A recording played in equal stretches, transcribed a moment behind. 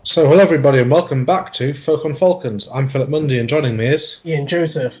So hello everybody and welcome back to Folk on Falcons. I'm Philip Mundy and joining me is Ian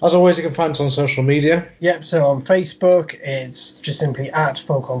Joseph. As always, you can find us on social media. Yep, so on Facebook it's just simply at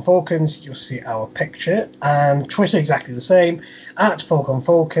Folk on Falcons, you'll see our picture, and Twitter exactly the same, at Folk on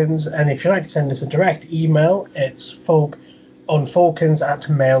Falcons, and if you'd like to send us a direct email, it's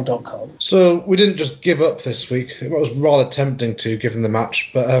folkonfalcons@mail.com. So we didn't just give up this week. It was rather tempting to, given the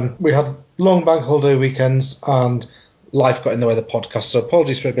match, but we had long bank holiday weekends and life got in the way of the podcast, so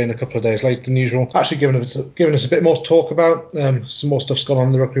apologies for it being a couple of days later than usual. Actually giving us a bit more to talk about. Some more stuff's gone on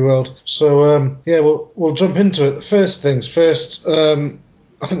in the rugby world. So we'll jump into it. First things first,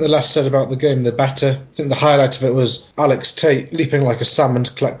 I think the less said about the game, the better. I think the highlight of it was Alex Tate leaping like a salmon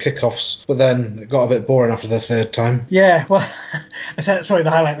to collect kickoffs, but then it got a bit boring after the third time. Yeah, well, that's probably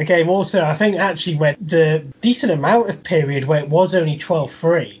the highlight of the game. Also, I think actually when the decent amount of period where it was only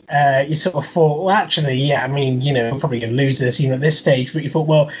 12-3, you sort of thought, well, actually, yeah, I mean, we're probably going to lose this, at this stage, but you thought,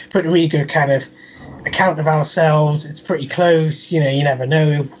 well, put a really good kind of account of ourselves, it's pretty close, you never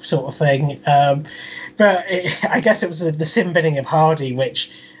know, sort of thing. But I guess it was the sin binning of Hardy, which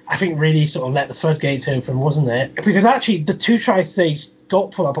I think really sort of let the floodgates open, wasn't it? Because actually the two tries they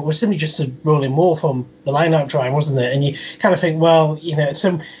got for that, but was simply just a rolling more from the line-out try, wasn't it? And you kind of think, well,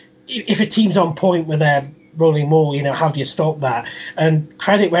 if a team's on point with their rolling more, how do you stop that? And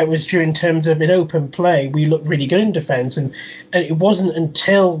credit where it was due in terms of in open play, we looked really good in defence, and it wasn't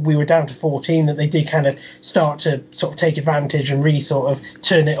until we were down to 14 that they did kind of start to sort of take advantage and really sort of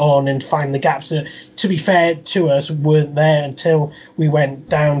turn it on and find the gaps that, to be fair to us, weren't there until we went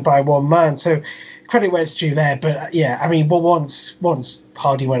down by one man. So credit where it's due there. But once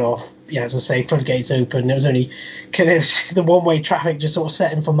Hardy went off, as I say, floodgates open. It was only kind of the one-way traffic just sort of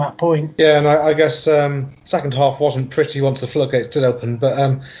setting from that point. Yeah, and I guess second half wasn't pretty once the floodgates did open, but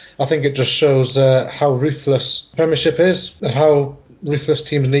I think it just shows how ruthless Premiership is and how ruthless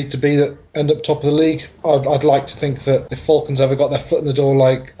teams need to be that end up top of the league. I'd like to think that if Falcons ever got their foot in the door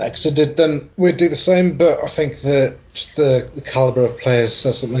like Exeter did, then we'd do the same, but I think that just the calibre of players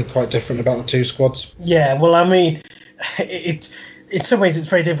says something quite different about the two squads. Yeah, well, in some ways it's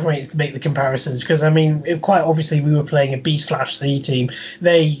very different ways to make the comparisons, because quite obviously we were playing a B/C team.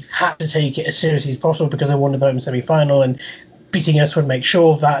 They had to take it as seriously as possible because they wanted their own semi-final, and beating us would make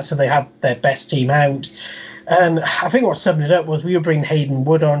sure of that, so they had their best team out. And I think what summed it up was we were bringing Hayden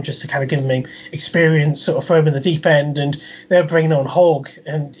Wood on just to kind of give him experience, sort of throw him in the deep end, and they were bringing on Hogg,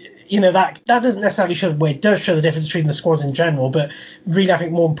 and that doesn't necessarily show, well, it does show the difference between the squads in general, but really I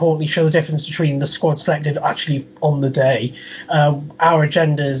think more importantly show the difference between the squad selected actually on the day. Our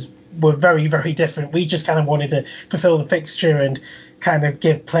agendas were very, very different. We just kind of wanted to fulfill the fixture and kind of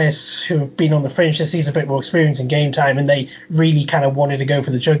give players who have been on the fringe this season a bit more experience in game time, and they really kind of wanted to go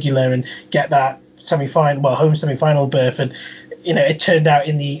for the jugular and get that home semi-final berth, and it turned out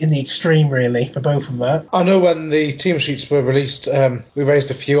in the extreme really for both of that. I know when the team sheets were released, we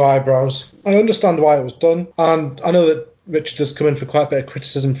raised a few eyebrows. I understand why it was done, and I know that Richard has come in for quite a bit of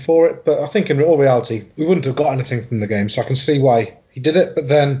criticism for it, but I think in all reality we wouldn't have got anything from the game, so I can see why he did it. But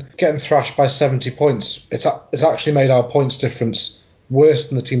then getting thrashed by 70 points, it's actually made our points difference worse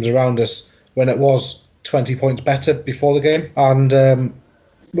than the teams around us when it was 20 points better before the game, and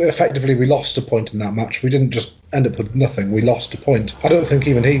effectively we lost a point in that match. We didn't just end up with nothing, we lost a point. I don't think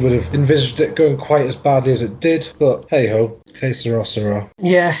even he would have envisaged it going quite as badly as it did, but hey ho, que sera, sera.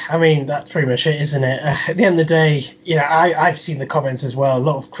 Yeah, that's pretty much it, isn't it? At the end of the day, I've seen the comments as well, a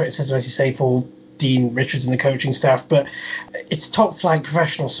lot of criticism, as you say, for Dean Richards and the coaching staff, but it's top flight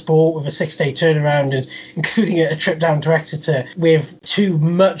professional sport with a 6-day turnaround, and including a trip down to Exeter with two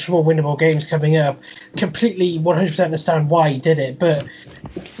much more winnable games coming up. Completely 100% understand why he did it, but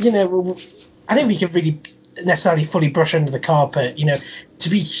I don't think we could really necessarily fully brush under the carpet. To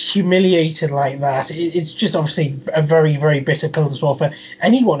be humiliated like that, it's just obviously a very, very bitter pill to swallow for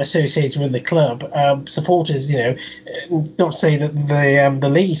anyone associated with the club. Supporters, don't say that the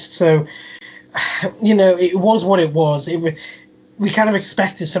least. So it was what it was. We kind of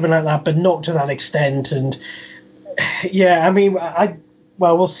expected something like that, but not to that extent. And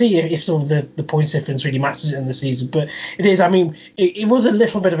we'll see if sort of the points difference really matters in the season. But it is, it was a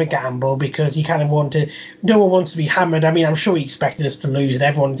little bit of a gamble, because you kind of no one wants to be hammered. I'm sure he expected us to lose, and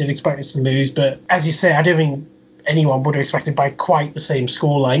everyone did expect us to lose. But as you say, I don't think anyone would have expected by quite the same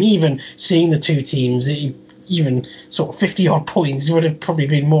scoreline. Even seeing the two teams, even sort of 50 odd points would have probably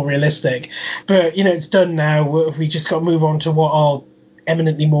been more realistic. But it's done now. We just got to move on to what are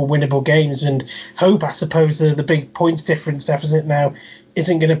eminently more winnable games, and hope, I suppose, the big points difference deficit now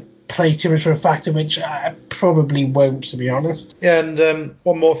isn't going to play too much of a factor, which I probably won't, to be honest. Yeah, and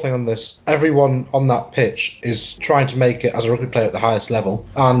one more thing on this. Everyone on that pitch is trying to make it as a rugby player at the highest level,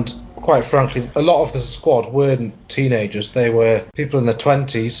 and quite frankly, a lot of the squad weren't teenagers. They were people in their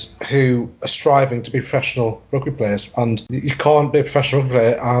 20s who are striving to be professional rugby players, and you can't be a professional rugby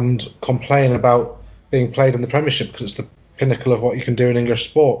player and complain about being played in the Premiership because it's the pinnacle of what you can do in English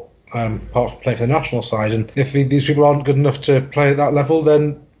sport, apart from playing for the national side. And if these people aren't good enough to play at that level,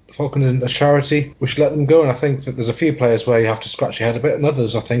 then Falcons isn't a charity. We should let them go. And I think that there's a few players where you have to scratch your head a bit, and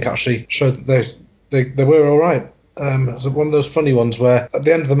others I think actually showed that they were all right. It's one of those funny ones where at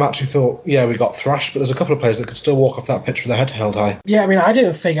the end of the match you thought, yeah, we got thrashed, but there's a couple of players that could still walk off that pitch with their head held high. Yeah, I mean, I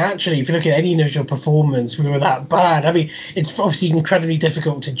don't think actually, if you look at any individual performance, we were that bad. I mean, it's obviously incredibly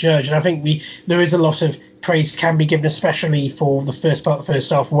difficult to judge, and I think there is a lot of praise can be given, especially for the first part of the first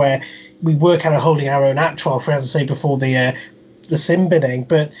half, where we were kind of holding our own at 12, as I say before the sim bidding.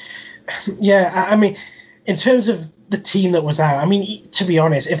 But yeah, I mean, in terms of the team that was out, I mean, to be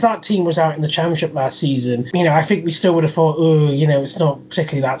honest, if that team was out in the Championship last season, I think we still would have thought, it's not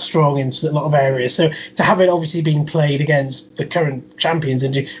particularly that strong in a lot of areas. So to have it obviously being played against the current champions,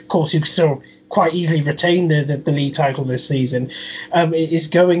 and of course who still quite easily retain the league title this season, is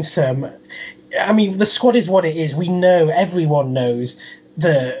going some. I mean, the squad is what it is. We know, everyone knows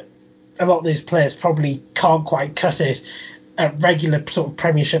that a lot of those players probably can't quite cut it at regular sort of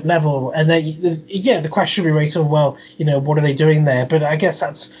Premiership level, and then the question will be raised, what are they doing there? But I guess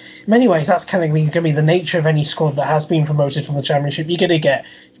that's in many ways that's kind of going to be the nature of any squad that has been promoted from the Championship. You're going to get,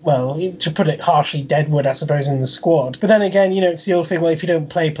 well, to put it harshly, deadwood, I suppose, in the squad. But then again, it's the old thing, well, if you don't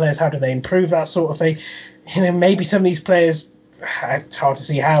play players, how do they improve, that sort of thing? Maybe some of these players, it's hard to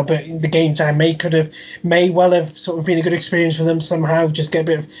see how, but the game time may well have sort of been a good experience for them somehow. Just get a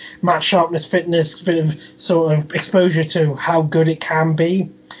bit of match sharpness, fitness, a bit of sort of exposure to how good it can be.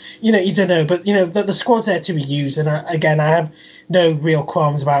 You don't know, but the squad's there to be used, and I have no real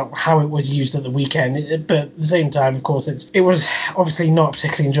qualms about how it was used at the weekend. But at the same time, of course, it was obviously not a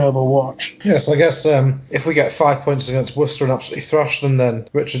particularly enjoyable watch. Yes, I guess if we get 5 points against Worcester and absolutely thrash them, then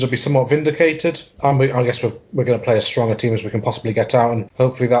Richards will be somewhat vindicated. And I guess we're going to play as strong a team as we can possibly get out, and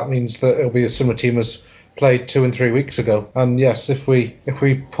hopefully that means that it'll be a similar team as played 2 and 3 weeks ago. And yes, if we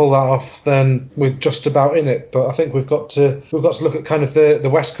pull that off, then we're just about in it. But I think we've got to look at kind of the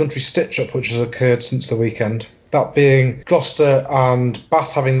West Country stitch-up which has occurred since the weekend. That being Gloucester and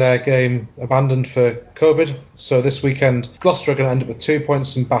Bath having their game abandoned for COVID. So this weekend, Gloucester are going to end up with 2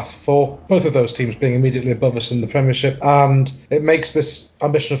 points and Bath 4. Both of those teams being immediately above us in the Premiership. And it makes this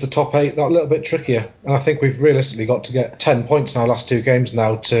ambition of the top 8 that little bit trickier. And I think we've realistically got to get 10 points in our last 2 games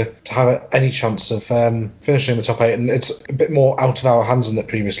now to have any chance of finishing in the top 8. And it's a bit more out of our hands than it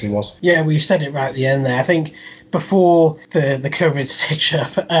previously was. Yeah, we've said it right at the end there. I think before the COVID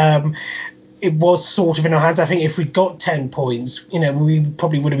stitch-up, it was sort of in our hands. I think if we'd got 10 points, we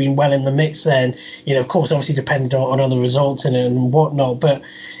probably would have been well in the mix then. Of course, obviously dependent on other results and whatnot, but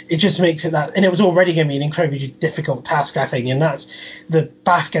it just makes it that, and it was already going to be an incredibly difficult task, I think, and that's the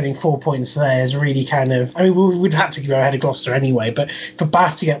Bath getting 4 points there is really kind of, I mean, we would have to go ahead of Gloucester anyway, but for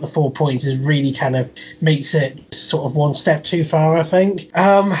Bath to get the 4 points is really kind of makes it sort of one step too far, I think.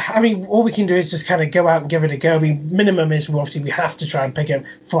 I mean, all we can do is just kind of go out and give it a go. I mean, minimum is obviously we have to try and pick up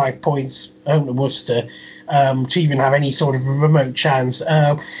 5 points home to Worcester to even have any sort of remote chance.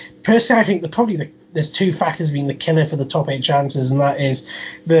 Personally, I think there's 2 factors being the killer for the top 8 chances, and that is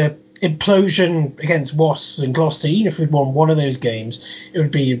the implosion against Wasps and Gloucester. Even if we'd won one of those games, it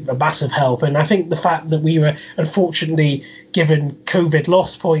would be a massive help. And I think the fact that we were unfortunately given COVID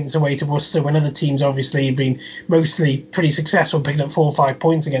loss points away to Worcester when other teams obviously have been mostly pretty successful picking up 4 or 5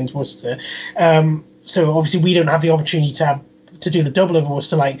 points against Worcester. So obviously we don't have the opportunity to do the double of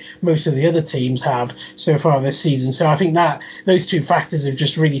Worcester like most of the other teams have so far this season. So I think that those 2 factors have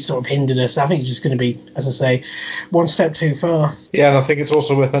just really sort of hindered us. I think it's just going to be, as I say, one step too far. Yeah, and I think it's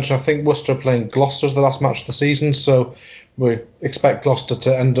also worth mentioning, I think Worcester are playing Gloucester as the last match of the season, so we expect Gloucester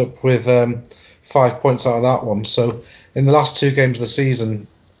to end up with 5 points out of that one. So in the last 2 games of the season,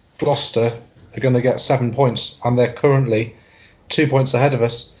 Gloucester are going to get 7 points, and they're currently 2 points ahead of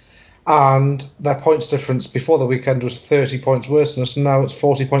us. And their points difference before the weekend was 30 points worse than us, and now it's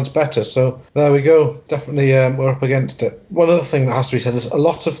 40 points better. So there we go. Definitely we're up against it. One other thing that has to be said is a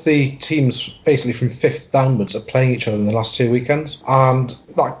lot of the teams basically from 5th downwards are playing each other in the last 2 weekends, and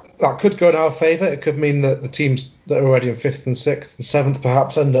that could go in our favour. It could mean that the teams that are already in 5th and 6th and 7th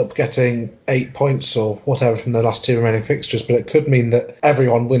perhaps end up getting 8 points or whatever from their last 2 remaining fixtures, but it could mean that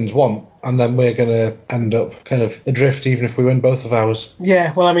everyone wins one, and then we're going to end up kind of adrift even if we win both of ours.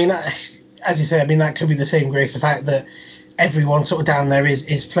 Yeah, well, I mean, as you say, I mean, that could be the same grace of fact that everyone sort of down there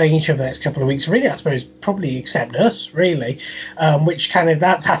is playing each other the next couple of weeks. Really, I suppose probably except us, really, which kind of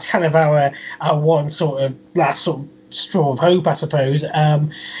that's kind of our one sort of last sort of straw of hope, I suppose.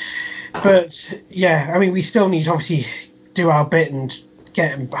 But yeah, I mean, we still need to obviously do our bit and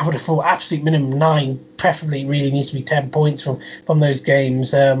get, I would have thought, absolute minimum 9, preferably really needs to be 10 points from those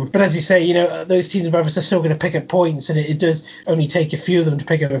games. But as you say, those teams above us are still going to pick up points, and it does only take a few of them to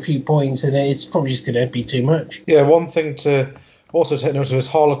pick up a few points, and it's probably just going to be too much. Yeah, one thing to also take note of is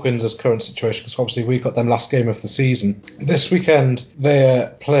Harlequins' current situation, because obviously we got them last game of the season. This weekend they're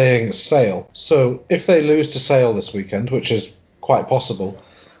playing Sale, so if they lose to Sale this weekend, which is quite possible,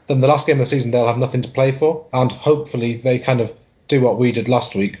 then the last game of the season they'll have nothing to play for, and hopefully they kind of do what we did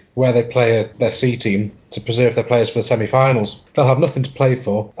last week, where they play their C team to preserve their players for the semi-finals. They'll have nothing to play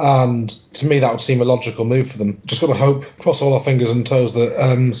for, and to me that would seem a logical move for them. Just got to hope, cross all our fingers and toes,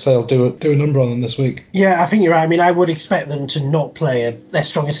 that Sale do a number on them this week. Yeah, I think you're right. I mean, I would expect them to not play their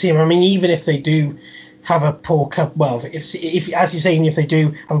strongest team. I mean, even if they do have a poor cup, well, if as you're saying, if they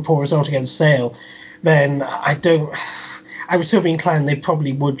do have a poor result against Sale, then I would still be inclined they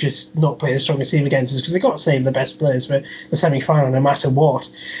probably would just not play the strongest team against us, because they've got to save the best players for the semi-final no matter what.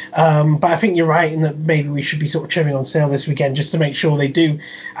 But I think you're right in that maybe we should be sort of trimming on Sale this weekend just to make sure they do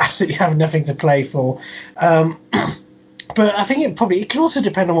absolutely have nothing to play for. But I think it could also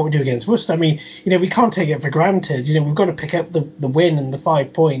depend on what we do against Worcester. I mean, we can't take it for granted. We've got to pick up the win and the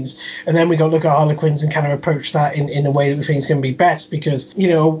 5 points, and then we've got to look at Harlequins and kind of approach that in a way that we think is going to be best, because,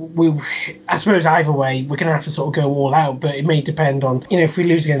 I suppose either way, we're going to have to sort of go all out, but it may depend on, if we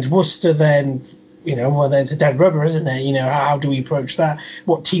lose against Worcester, then well, there's a dead rubber, isn't it? How do we approach that?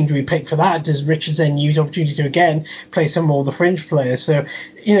 What team do we pick for that? Does Richards then use the opportunity to, again, play some more of the fringe players? So,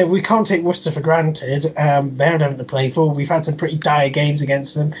 we can't take Worcester for granted. They have nothing to play for. We've had some pretty dire games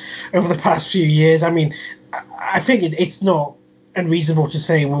against them over the past few years. I mean, I think it's not unreasonable to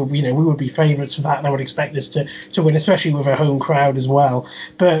say, well, we would be favourites for that, and I would expect us to win, especially with a home crowd as well.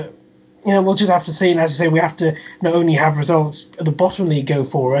 But we'll just have to see. And as I say, we have to not only have results at the bottom of the league go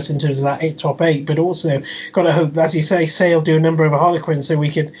for us in terms of that top 8, but also got to hope, as you say, Sale do a number over Harlequins, so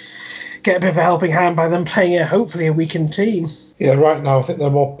we could get a bit of a helping hand by them playing hopefully a weakened team. Yeah, right now I think there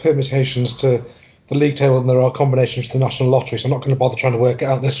are more permutations to the league table than there are combinations to the National Lottery, so I'm not going to bother trying to work it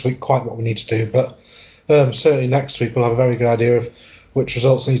out this week quite what we need to do, but certainly next week we'll have a very good idea of which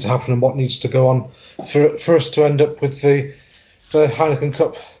results need to happen and what needs to go on for us to end up with the Heineken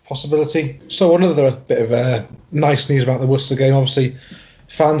Cup possibility. So another bit of nice news about the Worcester game. Obviously,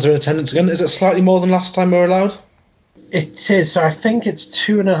 fans are in attendance again. Is it slightly more than last time we were allowed? It is. So I think it's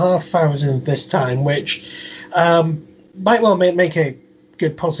 2,500 this time, which might well make a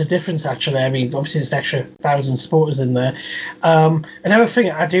good positive difference, actually. I mean, obviously there's an extra 1,000 supporters in there. Another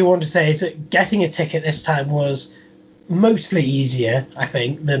thing I do want to say is that getting a ticket this time was mostly easier, I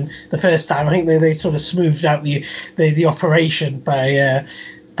think, than the first time. I think they sort of smoothed out the operation by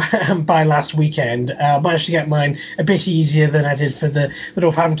last weekend. I managed to get mine a bit easier than I did for the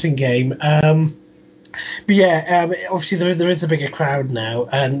Northampton game. But yeah, obviously there is a bigger crowd now,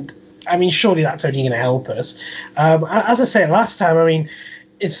 and I mean, surely that's only going to help us. As I said last time, I mean,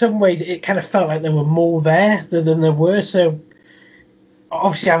 in some ways it kind of felt like there were more there than there were, so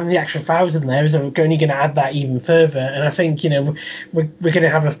obviously having the extra 1,000 there is only going to add that even further, and I think, we're going to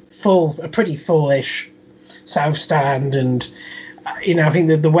have a pretty full-ish south stand, and I think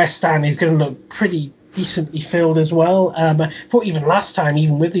that the west stand is going to look pretty decently filled as well. I thought even last time,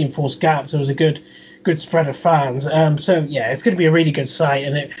 even with the enforced gaps, there was a good spread of fans. So yeah, it's going to be a really good sight,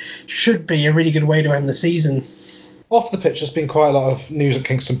 and it should be a really good way to end the season. Off the pitch, there's been quite a lot of news at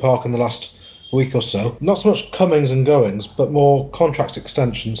Kingston Park in the last week or so. Not so much comings and goings, but more contract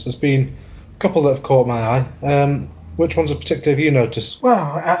extensions. There's been a couple that have caught my eye. Which ones in particular have you noticed?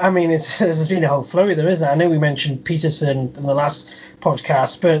 Well, I mean, there's been a whole flurry there, isn't there? I know we mentioned Peterson in the last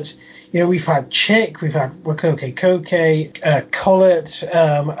podcast, but we've had Chick, we've had Wakoke Koke, Collett,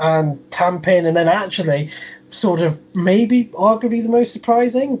 and Tampin, and then actually sort of maybe arguably the most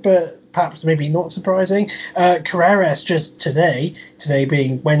surprising, but perhaps maybe not surprising, Carreras just today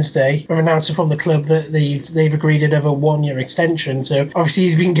being Wednesday, have announced from the club that they've agreed another 1-year extension. So obviously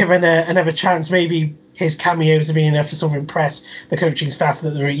he's been given another chance. Maybe his cameos have been enough to sort of impress the coaching staff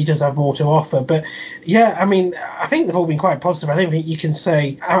that he does have more to offer. But yeah, I mean, I think they've all been quite positive. I don't think you can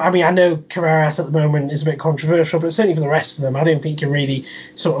say, I mean, I know Carreras at the moment is a bit controversial, but certainly for the rest of them, I don't think you can really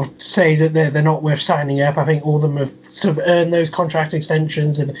sort of say that they're not worth signing up. I think all of them have sort of earned those contract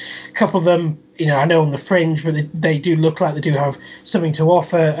extensions, and a couple of them, I know on the fringe, but they do look like they do have something to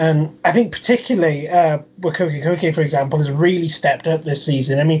offer. And I think particularly Wakoke Koke, for example, has really stepped up this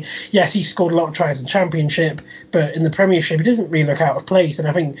season. I mean, yes, he scored a lot of tries in Championship, but in the Premiership, he doesn't really look out of place. And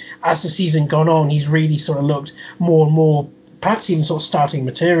I think as the season gone on, he's really sort of looked more and more, perhaps even sort of starting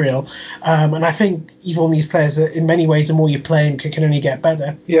material. And I think even on these players, in many ways, the more you play him, can only get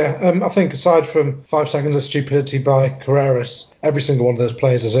better. Yeah, I think aside from 5 seconds of stupidity by Carreras, every single one of those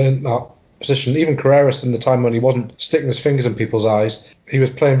players has earned that position. Even Carreras, in the time when he wasn't sticking his fingers in people's eyes, he was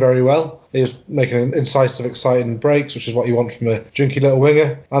playing very well. He was making incisive, exciting breaks, which is what you want from a drinky little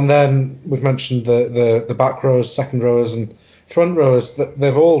winger. And then we've mentioned the back rowers, second rowers and front rowers, that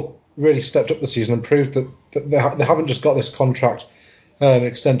they've all really stepped up this season and proved that they haven't just got this contract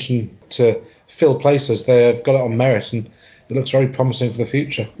extension to fill places. They've got it on merit, and it looks very promising for the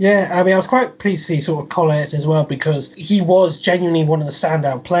future. Yeah, I mean, I was quite pleased to see sort of Collette as well, because he was genuinely one of the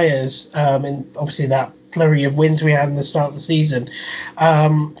standout players in obviously that flurry of wins we had in the start of the season.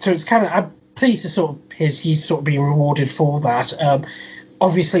 So it's kind of, I'm pleased to sort of he's sort of being rewarded for that.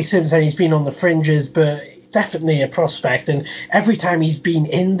 Obviously, since then he's been on the fringes, but definitely a prospect, and every time he's been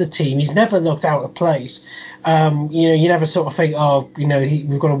in the team, he's never looked out of place. You never sort of think,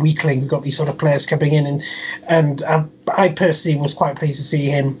 we've got a weakling, we've got these sort of players coming in, and I personally was quite pleased to see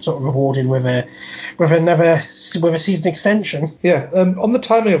him sort of rewarded with a season extension. Yeah, on the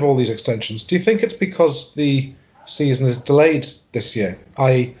timing of all these extensions, do you think it's because the season is delayed this year?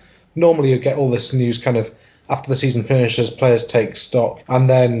 Normally you get all this news kind of after the season finishes, players take stock and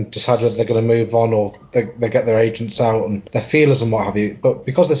then decide whether they're going to move on, or they get their agents out and their feelers and what have you. But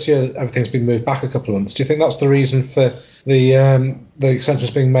because this year everything's been moved back a couple of months, do you think that's the reason for the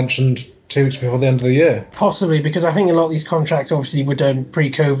extensions being mentioned 2 weeks before the end of the year? Possibly, because I think a lot of these contracts obviously were done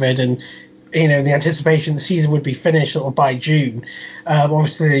pre-COVID, and the anticipation the season would be finished sort of by June.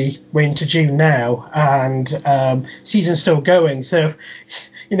 Obviously we're into June now, and season's still going, so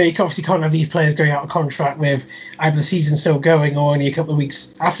you obviously can't have these players going out of contract with either the season still going or only a couple of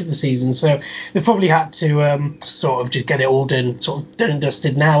weeks after the season. So they probably had to sort of just get it all done and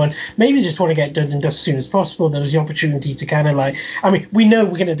dusted now, and maybe just want to get it done and dusted as soon as possible. There was the opportunity to kind of we know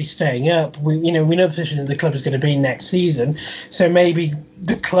we're going to be staying up. We know the position that the club is going to be next season. So maybe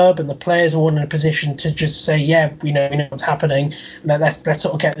the club and the players are all in a position to just say, yeah, we know what's happening. Let's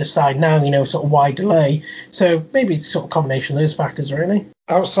sort of get this side now. Sort of why delay? So maybe it's sort of a combination of those factors, really.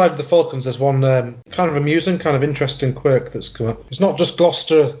 Outside of the Falcons, there's one kind of amusing, kind of interesting quirk that's come up. It's not just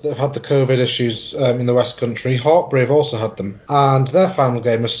Gloucester that have had the COVID issues in the West Country. Hartpury have also had them, and their final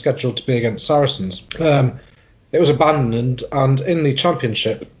game was scheduled to be against Saracens. It was abandoned, and in the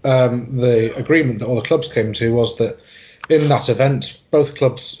Championship, the agreement that all the clubs came to was that in that event, both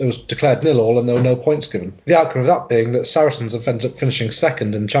clubs, it was declared 0-0 and there were no points given. The outcome of that being that Saracens have ended up finishing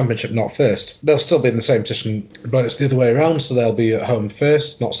second in the Championship, not first. They'll still be in the same position, but it's the other way around, so they'll be at home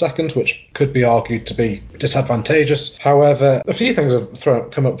first, not second, which could be argued to be disadvantageous. However, a few things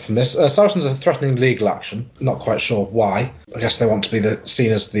have come up from this. Saracens are threatening legal action. Not quite sure why. I guess they want to be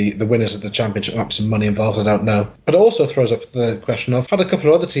seen as the winners of the Championship, perhaps some money involved, I don't know. But it also throws up the question of, had a couple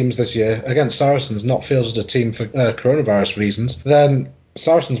of other teams this year against Saracens not fielded a team for coronavirus reasons, then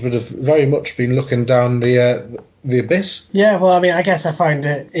Saracens would have very much been looking down the abyss. Yeah, well, I mean, I guess I find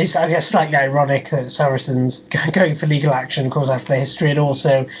it's slightly ironic that Saracens going for legal action, of course, after their history, and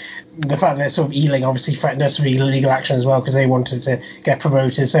also the fact that sort of Ealing obviously threatened us with legal action as well because they wanted to get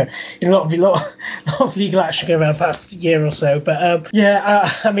promoted. So a lot of legal action over the past year or so. But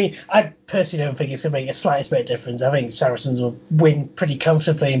I mean, I personally don't think it's going to make a slightest bit of difference. I think Saracens will win pretty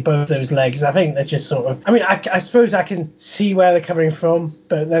comfortably in both those legs. I think they're just sort of, I mean, I suppose I can see where they're coming from,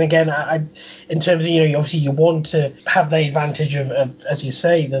 but then again, I in terms of, obviously you want to have the advantage of as you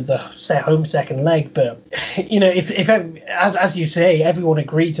say, the home second leg, but if as you say, everyone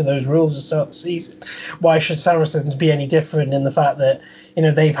agreed to those rules at the start of the season, why should Saracens be any different in the fact that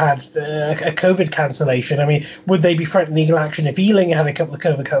they've had a COVID cancellation? I mean, would they be threatening legal action if Ealing had a couple of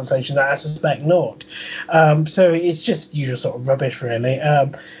COVID cancellations? I suspect not. So it's just usual sort of rubbish, really.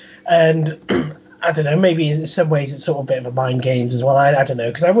 And I don't know, maybe in some ways it's sort of a bit of a mind games as well. I don't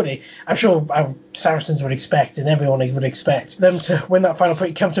know, because I'm sure Saracens would expect, and everyone would expect them to win that final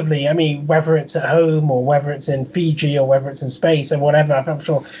pretty comfortably. I mean, whether it's at home or whether it's in Fiji or whether it's in space or whatever, I'm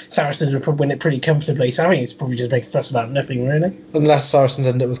sure Saracens would probably win it pretty comfortably. So I think it's probably just making a fuss about nothing, really. Unless Saracens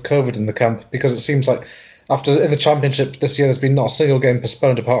end up with COVID in the camp, because it seems like in the Championship this year, there's been not a single game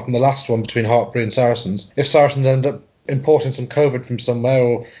postponed apart from the last one between Hartpury and Saracens. If Saracens end up importing some COVID from somewhere,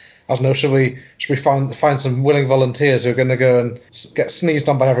 or I don't know, should we find some willing volunteers who are going to go and get sneezed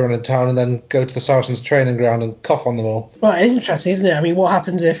on by everyone in town and then go to the Saracens training ground and cough on them all? Well, it is interesting, isn't it? I mean, what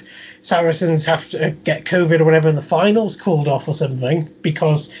happens if Saracens have to get COVID or whatever and the finals called off or something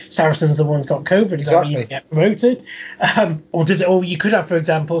because Saracens are the ones got COVID? Does that mean you get promoted? Or you could have, for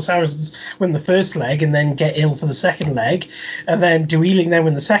example, Saracens win the first leg and then get ill for the second leg, and then do Ealing then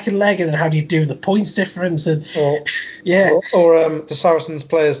win the second leg, and then how do you do the points difference? And Or the Saracens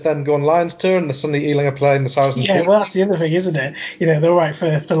players then go on Lions tour and suddenly Ealing are playing the Saracens. Yeah, well, that's the other thing, isn't it? They're all right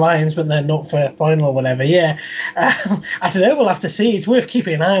for Lions, but they're not for final or whatever. Yeah, I don't know. We'll have to see. It's worth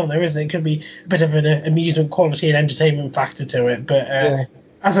keeping an eye on, there, isn't it? It could be a bit of an amusement quality and entertainment factor to it. But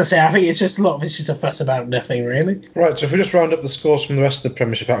as I say, I think it's just a lot of it's just a fuss about nothing, really. Right. So if we just round up the scores from the rest of the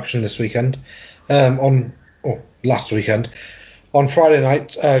Premiership action this weekend, last weekend. On Friday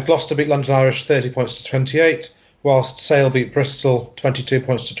night, Gloucester beat London Irish 30 points to 28, whilst Sale beat Bristol 22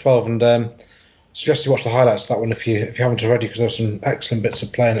 points to 12. And suggest you watch the highlights of that one if you haven't already, because there's some excellent bits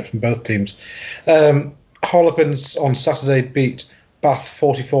of play in it from both teams. Harlequins on Saturday beat Bath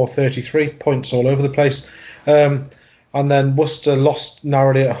 44-33, points all over the place. And then Worcester lost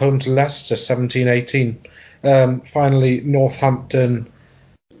narrowly at home to Leicester 17-18. Finally, Northampton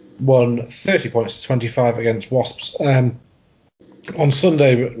won 30 points to 25 against Wasps. On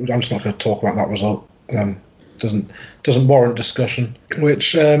Sunday, I'm just not going to talk about that result. Doesn't warrant discussion,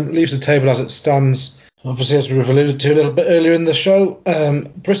 which leaves the table as it stands. Obviously, as we've alluded to a little bit earlier in the show,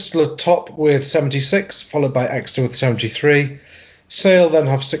 Bristol are top with 76, followed by Exeter with 73. Sale then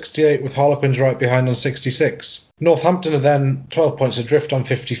have 68, with Harlequins right behind on 66. Northampton are then 12 points adrift on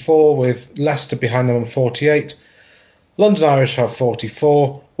 54, with Leicester behind them on 48. London Irish have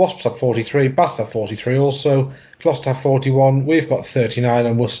 44, Wasps have 43, Bath have 43 also, Gloucester have 41, we've got 39,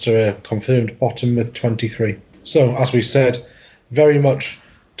 and Worcester are confirmed bottom with 23. So, as we said, very much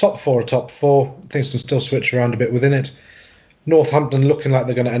top four. Things can still switch around a bit within it. Northampton looking like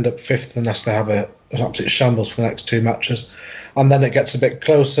they're going to end up fifth unless they have an absolute shambles for the next two matches. And then it gets a bit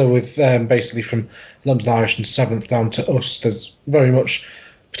closer with basically from London Irish in seventh down to us. There's very much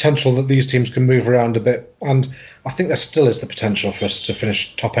potential that these teams can move around a bit, and I think there still is the potential for us to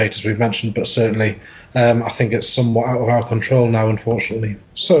finish top 8 as we've mentioned, but certainly I think it's somewhat out of our control now, unfortunately.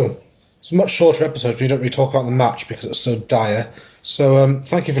 So it's a much shorter episode. We don't really talk about the match because it's so dire. So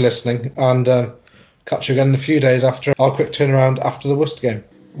thank you for listening, and catch you again in a few days after our quick turnaround after the Worcester game.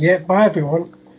 Yeah, bye everyone.